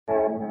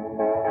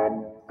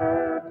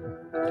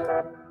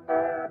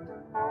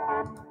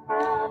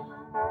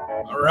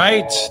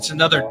right, it's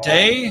another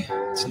day.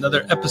 It's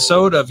another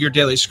episode of Your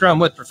Daily Scrum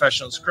with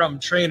professional Scrum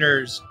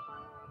trainers.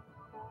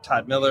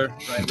 Todd Miller.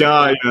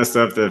 You messed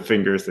up the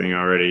finger thing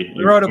already.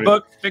 We wrote a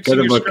book,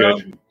 Fixing Your Scrum.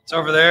 Good. It's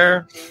over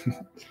there.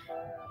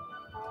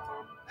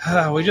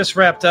 We just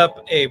wrapped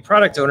up a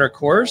product owner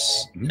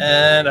course,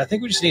 and I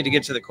think we just need to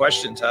get to the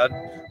question, Todd.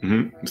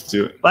 Let's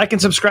do it. Like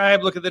and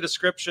subscribe, look at the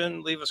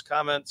description, leave us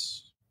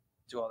comments,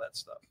 do all that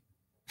stuff.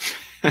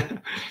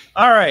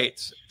 All right,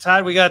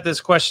 Todd, we got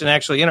this question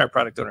actually in our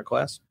product owner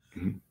class.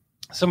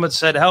 Someone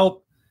said,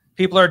 help,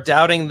 people are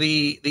doubting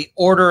the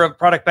order of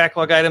product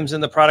backlog items in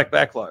the product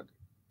backlog.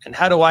 And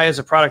how do I, as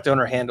a product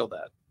owner, handle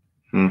that?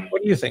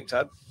 What do you think,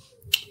 Todd?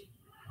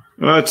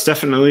 Well, it's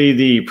definitely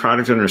the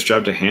product owner's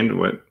job to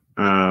handle it.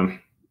 Well,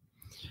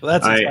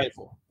 that's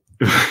insightful.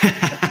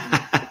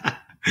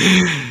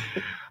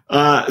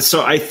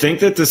 So I think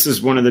that this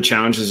is one of the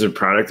challenges of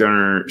product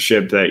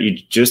ownership, that you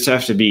just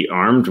have to be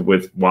armed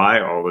with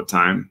why all the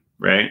time,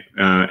 right?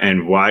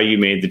 And why you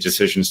made the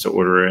decisions to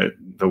order it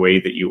the way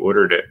that you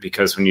ordered it.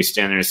 Because when you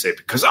stand there and say,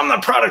 because I'm the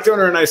product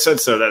owner and I said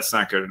so, that's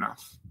not good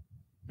enough.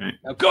 Right?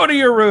 Now go to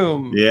your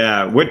room.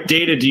 Yeah. What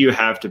data do you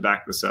have to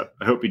back this up?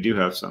 I hope you do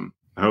have some.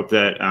 I hope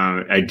that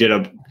I did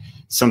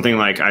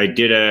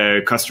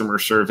a customer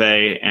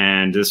survey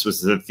and this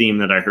was the theme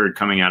that I heard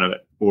coming out of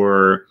it.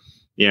 Or,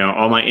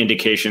 all my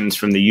indications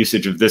from the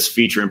usage of this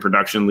feature in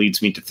production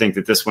leads me to think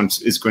that this one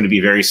is going to be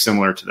very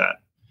similar to that.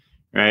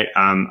 Right.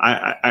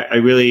 I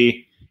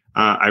really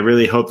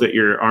hope that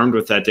you're armed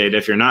with that data.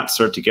 If you're not,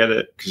 start to get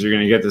it, because you're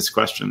going to get this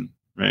question.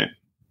 Right.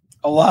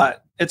 A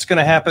lot. It's going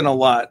to happen a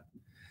lot.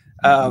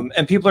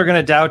 And people are going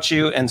to doubt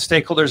you, and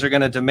stakeholders are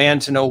going to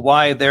demand to know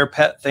why their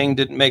pet thing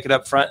didn't make it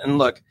up front. And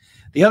look,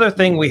 the other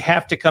thing we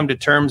have to come to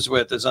terms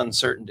with is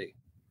uncertainty,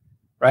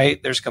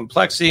 right? There's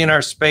complexity in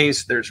our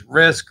space. There's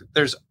risk.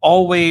 There's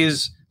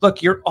always,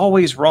 you're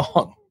always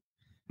wrong.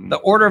 The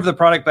order of the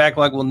product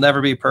backlog will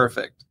never be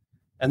perfect.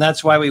 And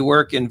that's why we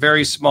work in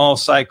very small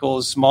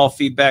cycles, small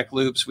feedback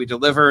loops. We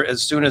deliver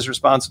as soon as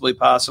responsibly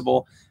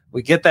possible.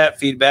 We get that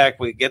feedback.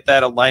 We get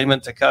that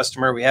alignment to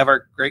customer. We have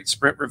our great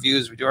sprint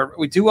reviews.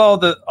 We do all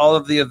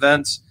of the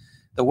events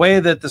the way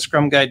that the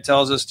Scrum Guide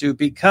tells us to,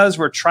 because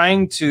we're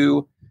trying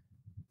to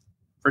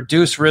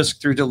reduce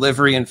risk through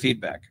delivery and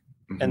feedback.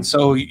 And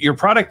so your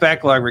product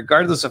backlog,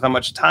 regardless of how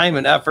much time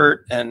and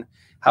effort and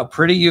how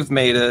pretty you've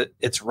made it,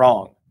 it's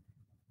wrong.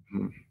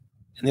 And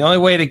the only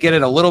way to get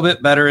it a little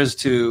bit better is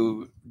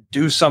to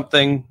do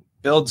something,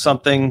 build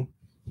something,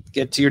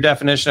 get to your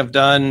definition of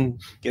done,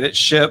 get it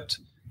shipped,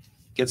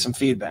 get some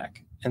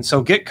feedback. And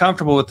so get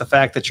comfortable with the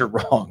fact that you're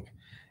wrong.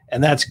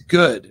 And that's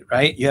good,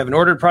 right? You have an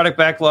ordered product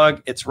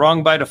backlog. It's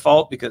wrong by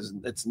default because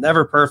it's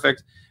never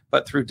perfect.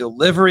 But through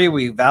delivery,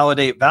 we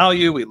validate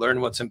value. We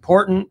learn what's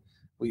important.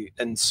 We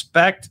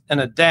inspect and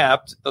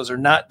adapt.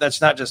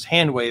 That's not just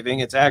hand waving.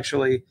 It's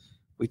actually,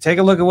 we take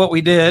a look at what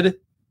we did.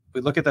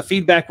 We look at the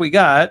feedback we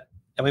got,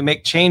 and we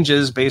make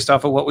changes based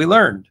off of what we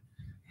learned.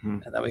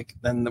 And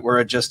then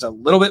we're just a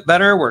little bit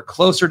better. We're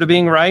closer to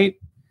being right.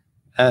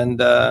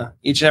 And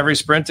each and every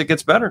sprint, it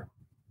gets better.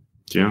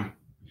 Yeah.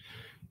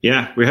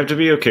 Yeah. We have to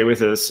be okay with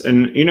this.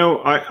 And,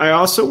 I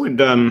also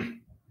would,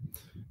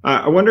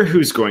 I wonder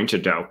who's going to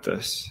doubt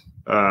this.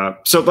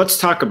 So let's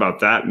talk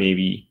about that.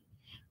 Maybe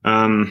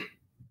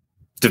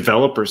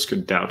developers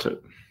could doubt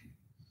it.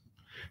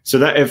 So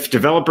that if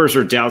developers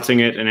are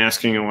doubting it and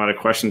asking a lot of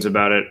questions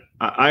about it,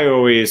 I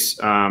always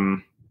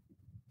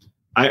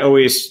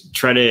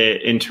try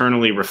to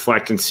internally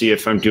reflect and see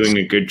if I'm doing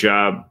a good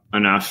job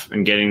enough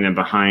and getting them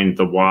behind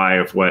the why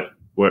of what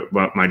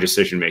my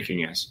decision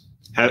making is.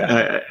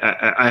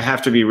 I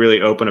have to be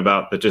really open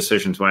about the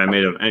decisions why I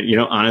made them. And,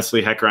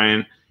 honestly, heck,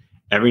 Ryan,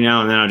 every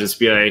now and then I'll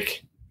just be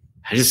like,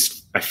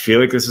 I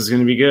feel like this is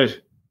going to be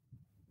good.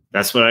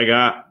 That's what I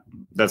got.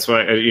 That's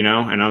why, and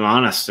I'm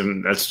honest,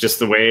 and that's just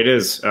the way it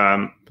is.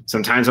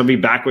 Sometimes I'll be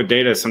back with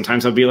data.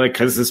 Sometimes I'll be like,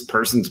 because this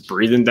person's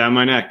breathing down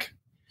my neck.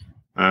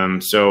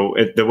 So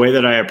the way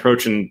that I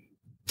approach and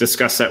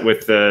discuss that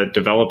with the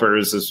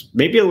developers is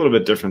maybe a little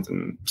bit different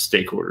than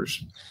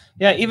stakeholders.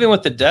 Yeah, even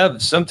with the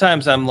devs,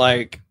 sometimes I'm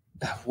like,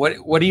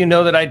 what do you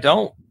know that I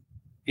don't?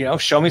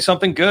 Show me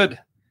something good.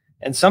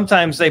 And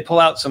sometimes they pull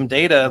out some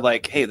data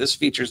like, hey, this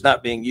feature's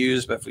not being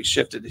used, but if we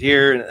shifted it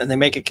here, and they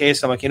make a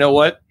case, I'm like, you know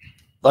what?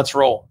 Let's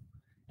roll.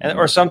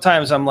 Or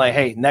sometimes I'm like,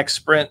 hey, next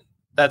sprint,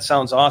 that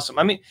sounds awesome.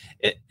 I mean,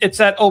 it's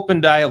that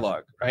open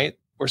dialogue, right?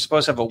 We're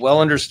supposed to have a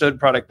well-understood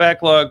product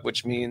backlog,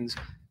 which means,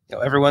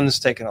 everyone's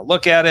taking a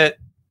look at it.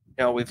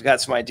 We've got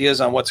some ideas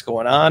on what's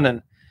going on.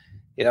 And,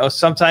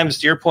 sometimes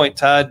to your point,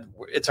 Todd,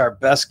 it's our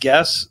best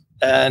guess,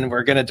 and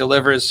we're going to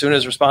deliver as soon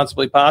as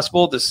responsibly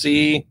possible to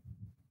see,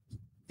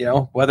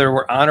 whether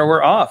we're on or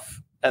we're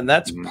off. And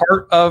that's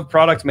part of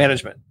product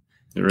management.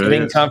 It really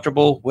getting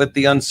comfortable with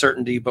the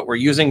uncertainty, but we're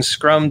using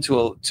Scrum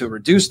to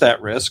reduce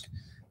that risk,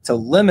 to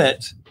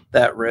limit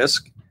that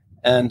risk,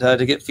 and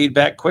to get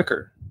feedback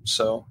quicker.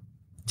 So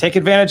take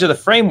advantage of the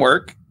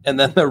framework, and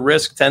then the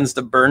risk tends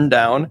to burn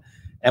down,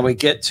 and we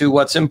get to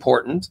what's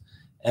important,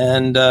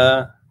 and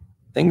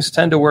things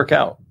tend to work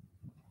out.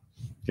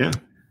 Yeah.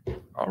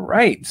 All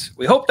right.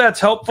 We hope that's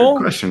helpful.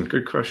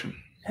 Good question.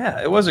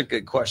 Yeah, it was a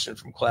good question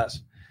from class.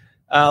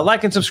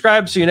 Like and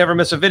subscribe so you never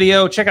miss a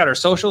video. Check out our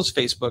socials.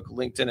 Facebook,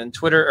 LinkedIn, and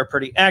Twitter are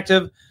pretty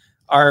active.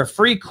 Our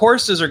free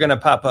courses are going to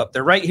pop up.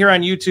 They're right here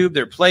on YouTube.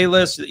 They're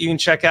playlists that you can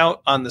check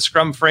out on the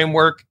Scrum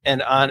framework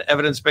and on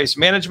evidence-based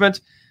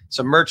management.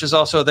 Some merch is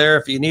also there.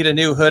 If you need a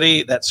new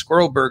hoodie, that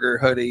Squirrel Burger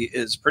hoodie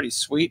is pretty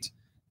sweet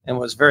and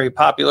was very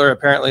popular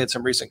apparently at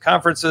some recent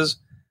conferences.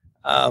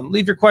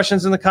 Leave your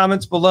questions in the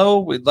comments below.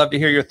 We'd love to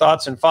hear your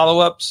thoughts and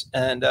follow-ups.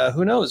 And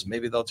who knows,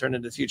 maybe they'll turn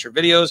into future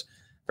videos.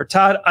 For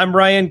Todd, I'm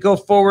Ryan. Go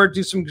forward,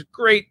 do some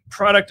great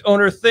product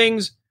owner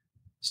things.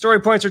 Story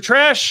points are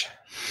trash.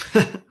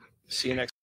 See you next